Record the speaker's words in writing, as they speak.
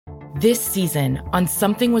This season, on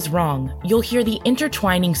Something Was Wrong, you'll hear the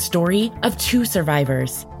intertwining story of two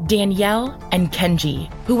survivors, Danielle and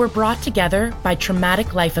Kenji, who were brought together by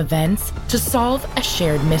traumatic life events to solve a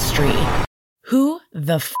shared mystery. Who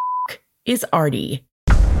the f*** is Ardie?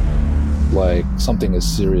 Like, something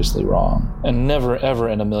is seriously wrong. And never, ever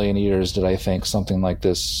in a million years did I think something like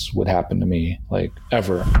this would happen to me, like,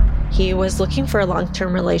 ever. He was looking for a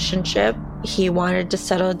long-term relationship. He wanted to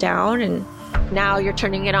settle down, and now you're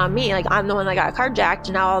turning it on me. Like, I'm the one that got carjacked,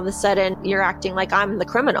 and now all of a sudden you're acting like I'm the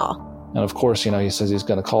criminal. And of course, he says he's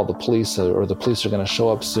going to call the police, or the police are going to show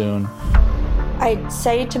up soon. I'd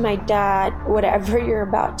say to my dad, whatever you're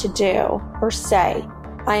about to do or say,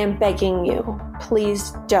 I am begging you,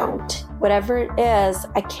 please don't. Whatever it is,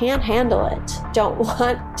 I can't handle it. Don't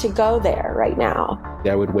want to go there right now.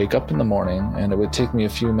 I would wake up in the morning and it would take me a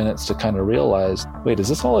few minutes to kind of realize, wait, is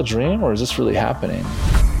this all a dream or is this really happening?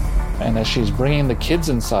 And as she's bringing the kids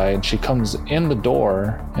inside, she comes in the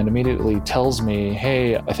door and immediately tells me,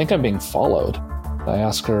 hey, I think I'm being followed. I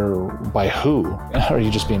ask her, by who? Are you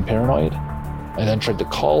just being paranoid? I then tried to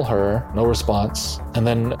call her, no response. And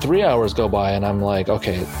then 3 hours go by and I'm like,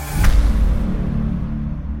 okay,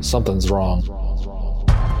 something's wrong.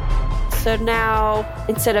 So now,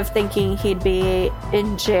 instead of thinking he'd be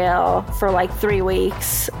in jail for like 3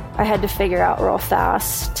 weeks, I had to figure out real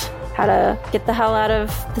fast how to get the hell out of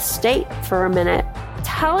the state for a minute.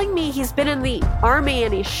 Telling me he's been in the army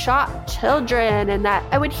and he shot children, and that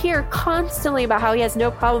I would hear constantly about how he has no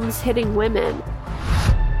problems hitting women.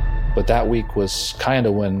 But that week was kind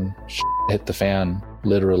of when shit hit the fan,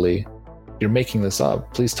 literally. You're making this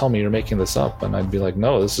up. Please tell me you're making this up. And I'd be like,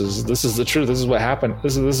 no, this is the truth. This is what happened.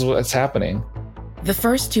 This is what's happening. The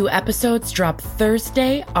first 2 episodes drop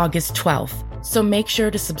Thursday, August 12th. So make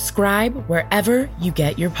sure to subscribe wherever you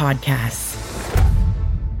get your podcasts.